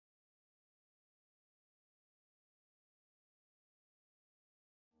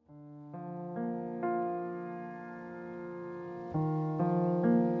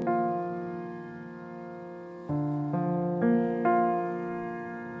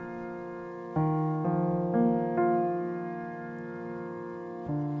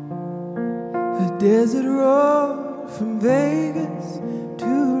desert road from Vegas to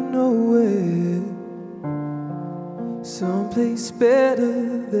nowhere, someplace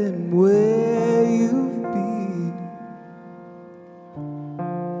better than where you've been.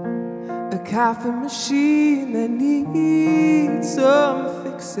 A coffee machine that needs some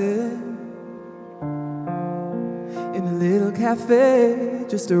fixing, in a little cafe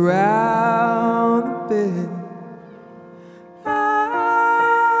just around the bend.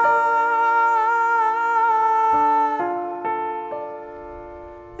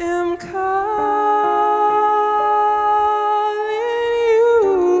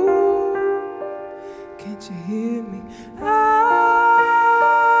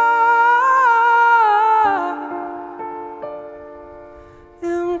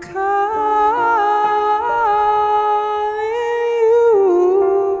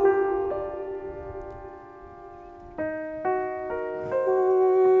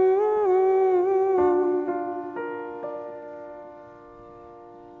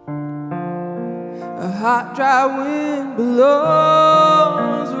 Hot, dry wind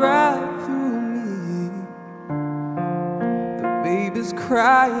blows right through me. The baby's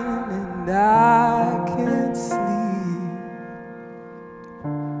crying and I can't sleep.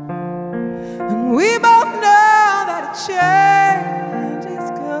 And we both know that a change is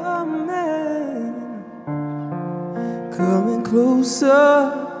coming closer,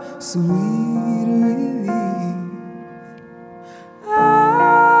 sweet relief.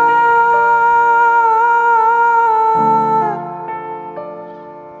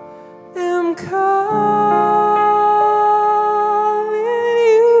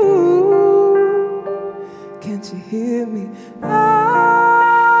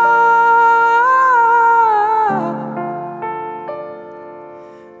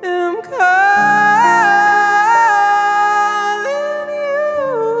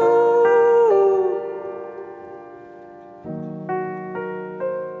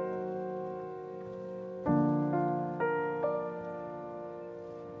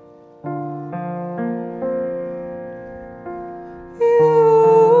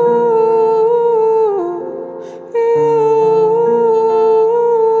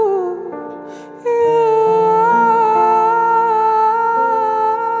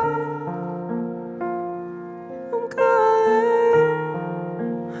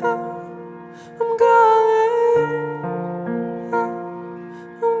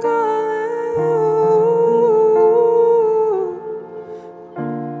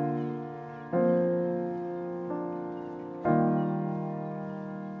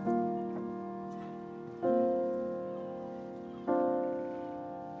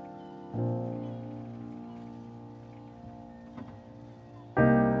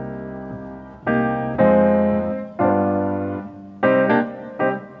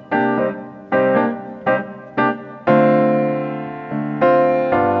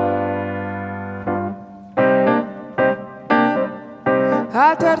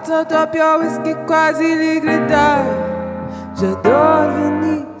 A terza doppia whisky quasi li gridai, j'adore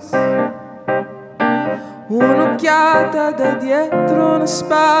Venice. Un'occhiata da dietro una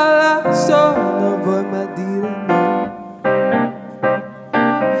spalla, solo vuoi ma dire no.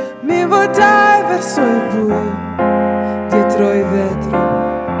 Mi voltai verso il buio, dietro i vetri,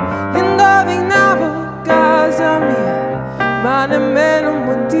 indovinavo casa mia, ma nemmeno un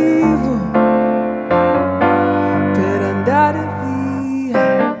motivo per andare via.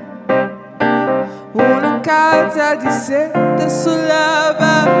 Una calza di seta sulla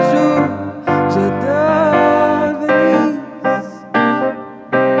giù, j'adore Venise.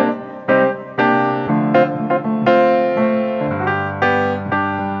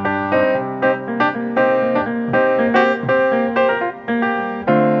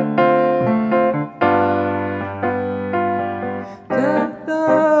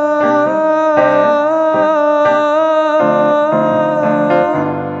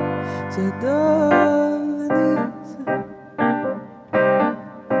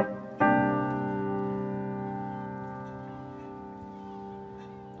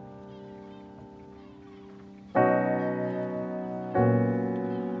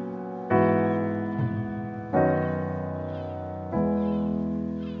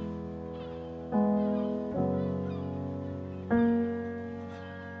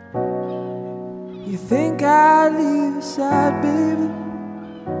 You think I'd leave your side, baby?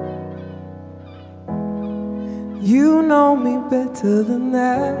 You know me better than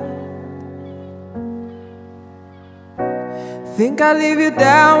that. Think I'd leave you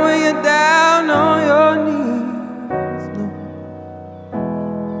down when you're down on your knees? No,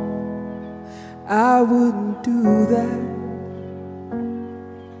 I wouldn't do that.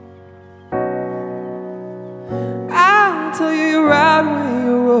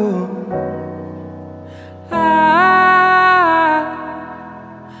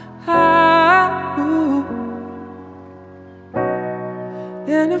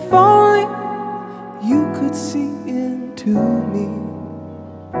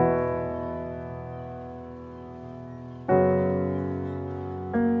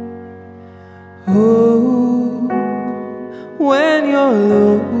 Oh, when you're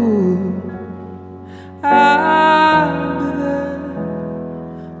low, I'll be there,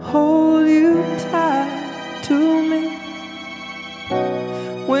 hold you tight to me.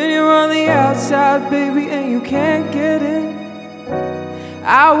 When you're on the outside, baby, and you can't get in,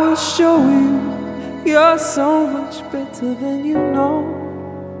 I will show you you're so much better than you know.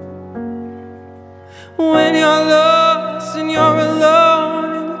 When you're lost and you're alone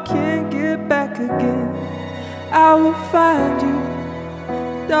and you can't get back again, I will find you,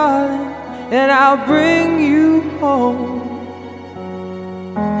 darling, and I'll bring you home.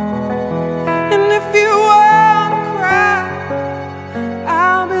 And if you wanna cry,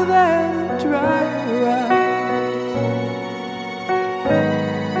 I'll be there to dry your eyes.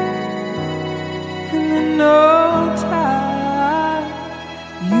 And in no time,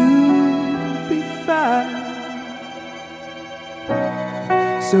 you'll be fine.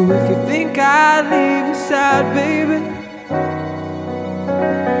 So if you think I'd leave your side, baby,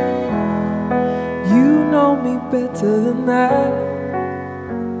 you know me better than that.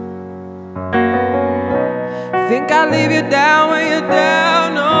 Think I'd leave you down when you're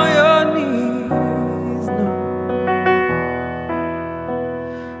down on your knees? No,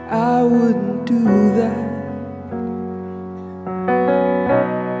 I wouldn't do that.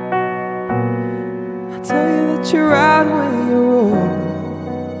 I tell you that you're right when you're wrong.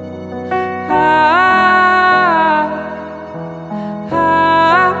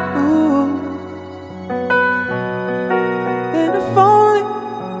 And if only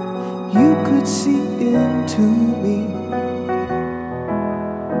you could see into me.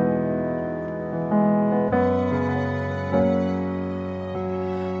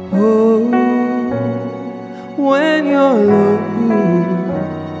 Oh, when you're low,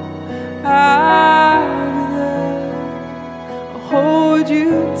 I'll be there, I'll hold you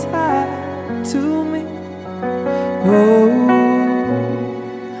tight to me. Oh,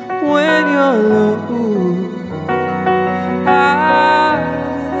 when you're low, I'll be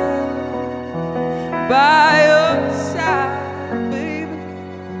there by your side, baby.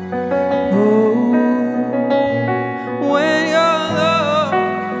 Oh, when you're low,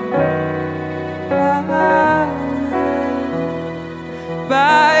 I'll be there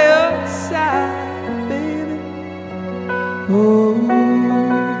by your side, baby. Oh,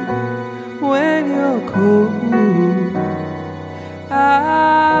 when you're cold,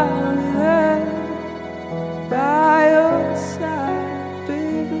 I'll be there by your side,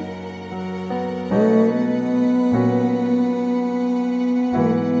 baby. Oh,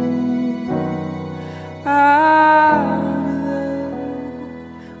 I'll be there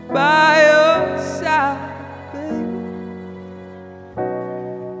by your side, baby.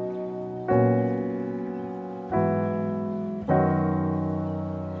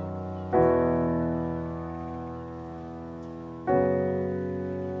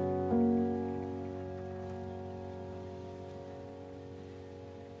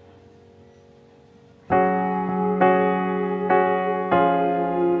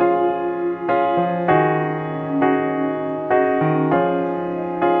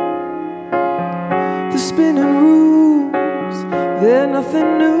 The spinning rooms, they're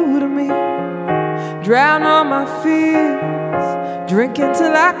nothing new to me. Drown all my fears, drinking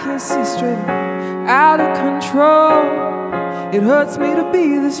till I can't see straight. Out of control, it hurts me to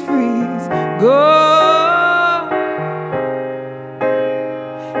be this free. Go.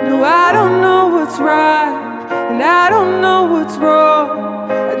 No, I don't know what's right, and I don't know what's wrong.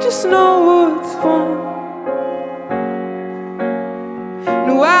 I just know what's fun.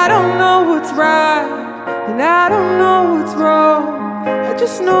 No, I don't know what's right, and I don't know what's wrong. I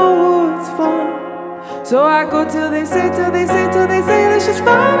just know what's fun. So I go till they say, till they say, till they say, let's just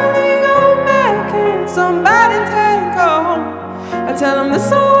finally go back and somebody take home. I tell them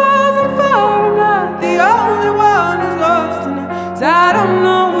this all wasn't far, I'm not the only one who's lost tonight. So I don't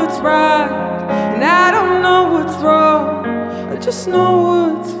know what's right, and I don't know what's wrong. I just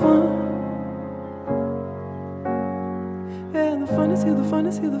know what's fun. And the fun is here, the fun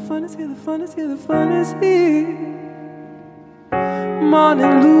is here, the fun is here, the fun is here, the fun is here.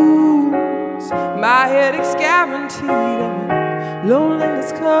 Morning looms, my headache's guaranteed, and when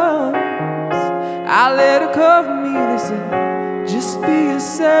loneliness comes, I let her cover me. They say, just be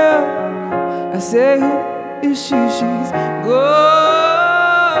yourself. I say, who is she? She's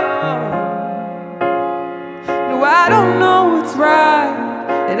gone. No, I don't know what's right,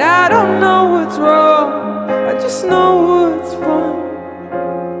 and I don't know what's wrong. I just know what's fun.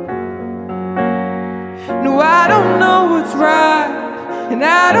 No, I don't know what's right, and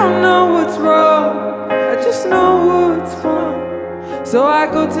I don't know what's wrong. I just know what's fun. So I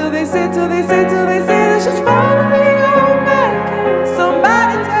go till they say, till they say, till they say that she's finally home back. Can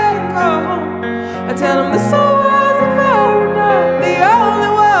somebody take her home? I tell them the soul wasn't fair enough. The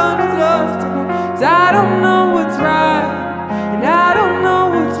only one who's lost tonight. So I don't know what's right and I don't know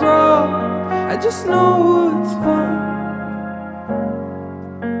what's wrong. I just know what's fun.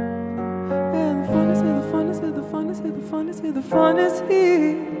 And the fun is here, the fun is here, the fun is here, the fun is here, the fun is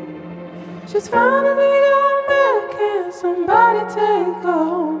here. She's finally home back. Can somebody take her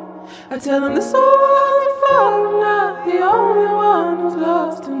home? I tell them the soul wasn't far. I'm not the only one who's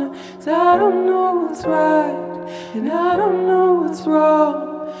lost tonight. So I don't know what's right and I don't know what's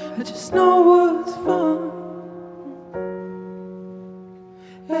wrong. I just know what's fun.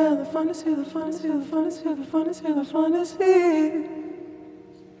 Yeah, the fun is here, the fun is here, the fun is here, the fun is here, the fun is here.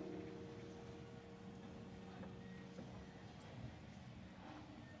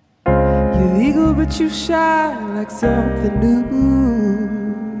 You're legal but you shine like something new.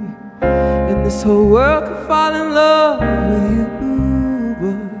 And this whole world could fall in love with you.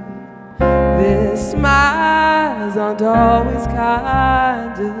 But their smiles aren't always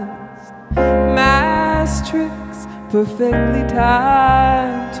kind. Just mask tricks perfectly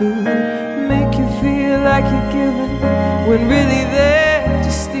timed to make you feel like you're giving when really they're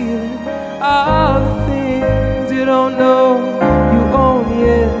just stealing all the things you don't know you own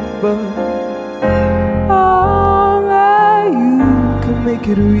yet. But only you can make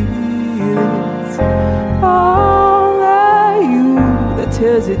it real. It's only you that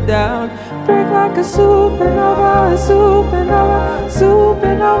tears it down. Break like a supernova, a supernova,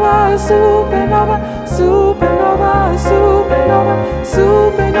 supernova, a supernova, supernova, a supernova,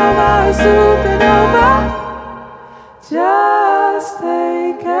 supernova, a supernova. Just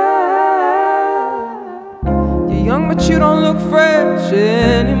take care. You're young but you don't look fresh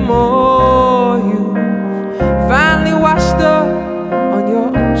anymore. You finally washed up on your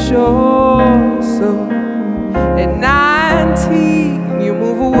own shore. So at 19 you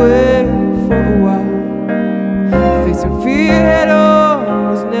move away for a while. Facing fear head on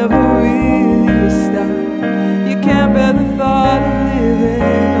was never really a style. You can't bear the thought of living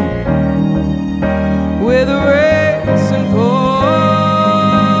on with a racing pulse.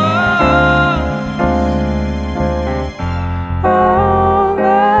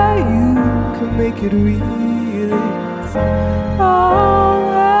 Only you can make it real. It's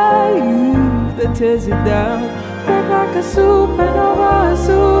only you that tears it down. Break like a supernova, a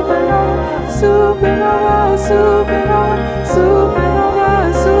supernova, supernova, supernova, supernova,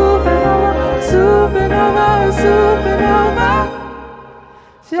 supernova, supernova, supernova.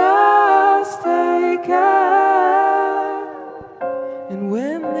 Just take care. And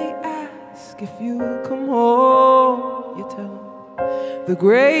when they ask if you come home, you tell them the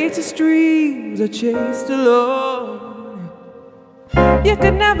greatest dreams are chased alone. You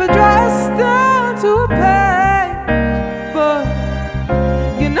could never draw us down to a page, but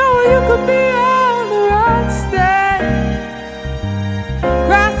you know you could be on the right stage.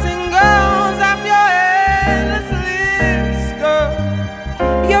 Crossing girls off your endless list, girl.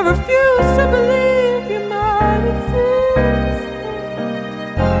 You refuse to believe you might exist.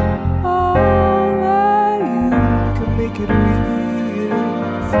 Only you can make it real.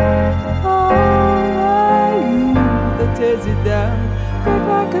 It's only you that tears it down. Break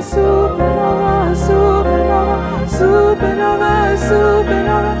like a supernova, supernova, supernova,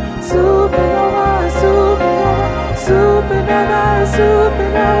 supernova, supernova, supernova, supernova,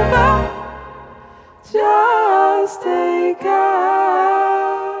 supernova. Just take care.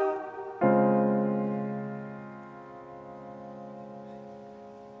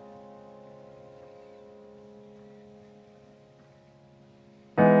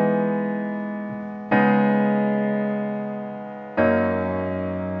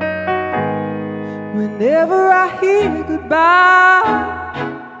 Whenever I hear goodbye,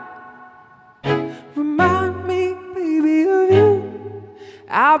 remind me, baby, of you.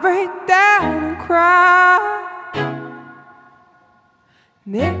 I'll break down and cry.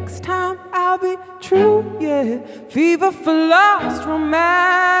 Next time I'll be true, yeah. Fever for lost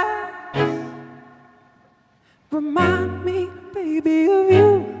romance. Remind me, baby, of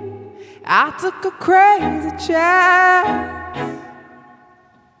you. I took a crazy chance.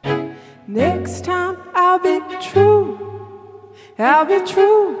 Next time I'll be true, I'll be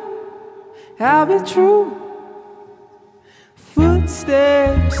true, I'll be true.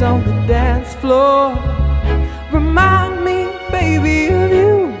 Footsteps on the dance floor remind me, baby, of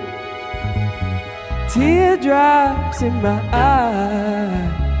you. Teardrops in my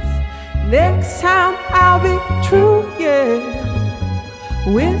eyes. Next time I'll be true, yeah.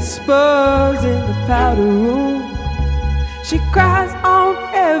 Whispers in the powder room. She cries on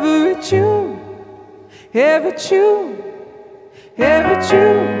every tune, every tune, every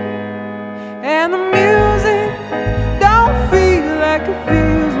tune. And the music don't feel like it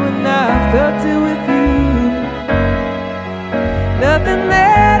feels when I felt it with you. Nothing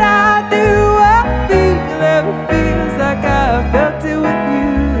that I do or feel ever feels like I felt it with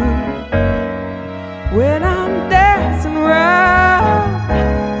you. When I'm dancing around,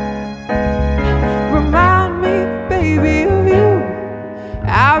 remind me, baby, of you.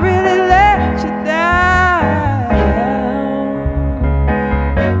 I really let you down.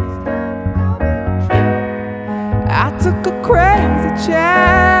 I took a crazy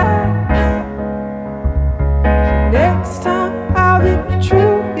chance. Next time I'll be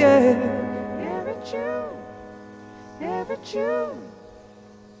true, yeah. Every tune, every tune.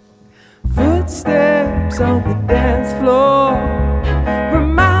 Footsteps on the dance floor,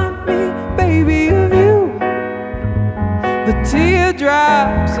 remind me, baby, of you. The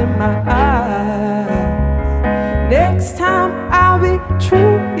teardrops in my eyes. Next time I'll be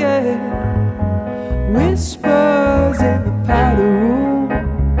true, yeah. Whispers in the powder room.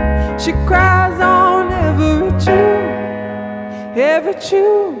 She cries on every tune, every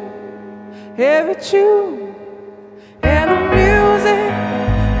tune, every tune. And the music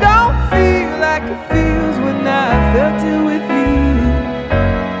don't feel like it feels when I felt it with you.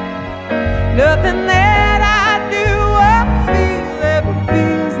 Nothing that I do or feel ever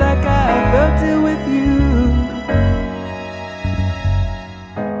feels like I felt it with you.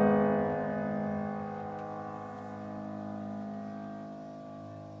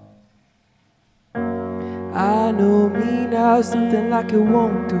 I know me now, something like it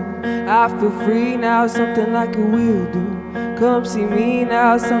won't do. I feel free now, something like it will do. Come see me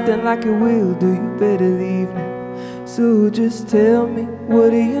now, something like it will do. You better leave now. So just tell me,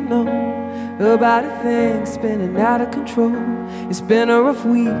 what do you know about a thing spinning out of control? It's been a rough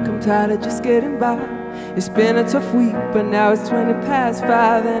week, I'm tired of just getting by. It's been a tough week, but now it's 20 past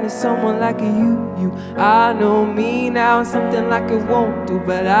 5 and it's someone like you. I know me now, something like it won't do,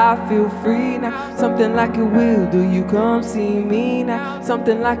 but I feel free now, something like it will do. You come see me now,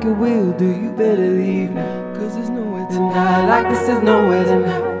 something like it will do. You better leave now, cause there's nowhere tonight. Like this is nowhere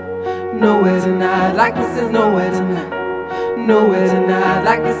tonight. Nowhere tonight, like this is nowhere tonight. Nowhere tonight,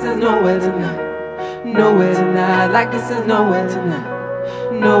 like this is nowhere tonight. Nowhere tonight, like this is nowhere tonight.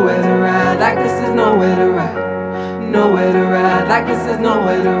 Nowhere to ride, like this is nowhere to ride. Nowhere to ride, like this is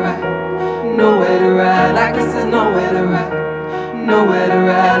nowhere to ride. Nowhere to ride, like this is nowhere to ride. Nowhere to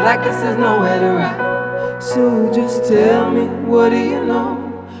ride, like this is nowhere to ride. So just tell me, what do you know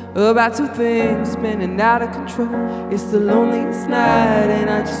about two things spinning out of control? It's the loneliest night and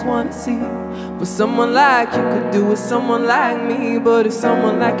I just wanna see what someone like you could do with someone like me. But if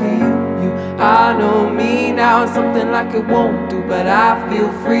someone like you, I know me now, something like it won't do, but I feel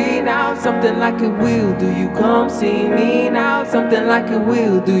free now, something like it will do. You come see me now, something like it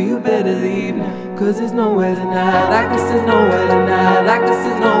will do. You better leave now, cause there's nowhere tonight. Like this is nowhere tonight. Like this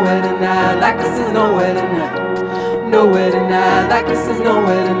is nowhere tonight. Like this is nowhere tonight. Nowhere tonight, like this is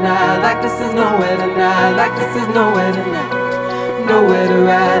nowhere tonight. Like this is nowhere tonight. Like this is nowhere tonight. Nowhere to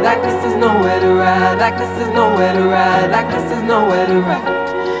ride, like this is nowhere to ride. Like this is nowhere to ride. Like this is nowhere to ride.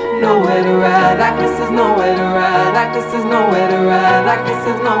 Nowhere to ride, like this is nowhere to ride. Like this is nowhere to ride. Like this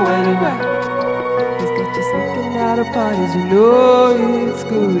is nowhere to ride. It's got you sneaking out of parties, you know it's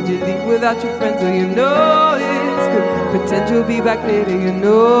good. You leave without your friends, so you know it's good. Pretend you'll be back later, you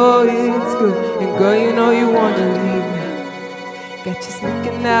know it's good. And girl, you know you wanna leave now. Got you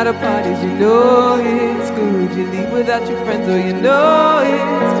sneaking out of parties, you know it's good. You leave without your friends, so you know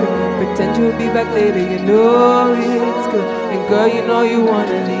it's good. Pretend you'll be back later, you know it's good. And girl, you know you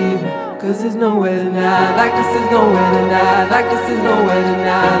wanna leave now, cause there's nowhere tonight. Like this is nowhere tonight. Like this is nowhere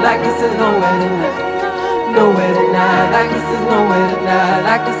tonight. Like this is nowhere tonight. Nowhere tonight. Like this is nowhere tonight.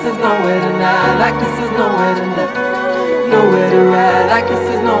 Like this is nowhere tonight. Like this is nowhere tonight. Nowhere to ride. Like this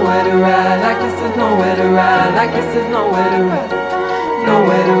is nowhere to ride. Like this is nowhere to ride. Like this is nowhere to ride.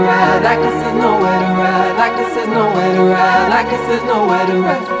 Nowhere to ride. Like this is nowhere to ride. Like this is nowhere to ride. Like this is nowhere to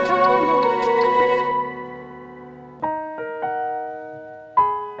ride.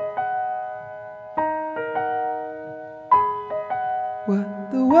 What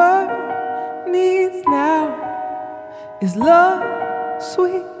the world needs now is love,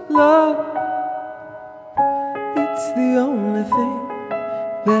 sweet love. It's the only thing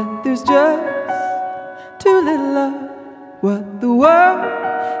that there's just too little of. What the world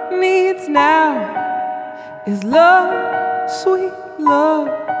needs now is love, sweet love.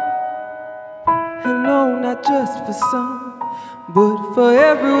 And no, not just for some, but for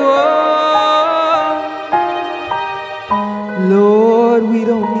everyone. Lord, we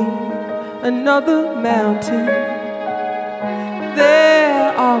don't need another mountain.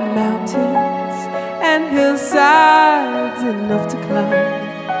 There are mountains and hillsides enough to climb.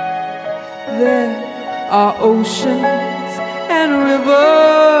 There are oceans and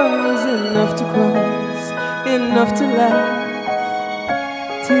rivers enough to cross, enough to last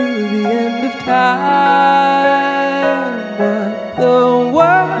till the end of time. What the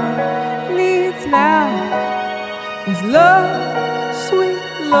world needs now is love, sweet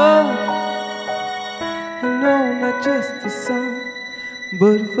love. And no, not just the sun,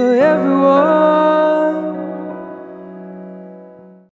 but for everyone.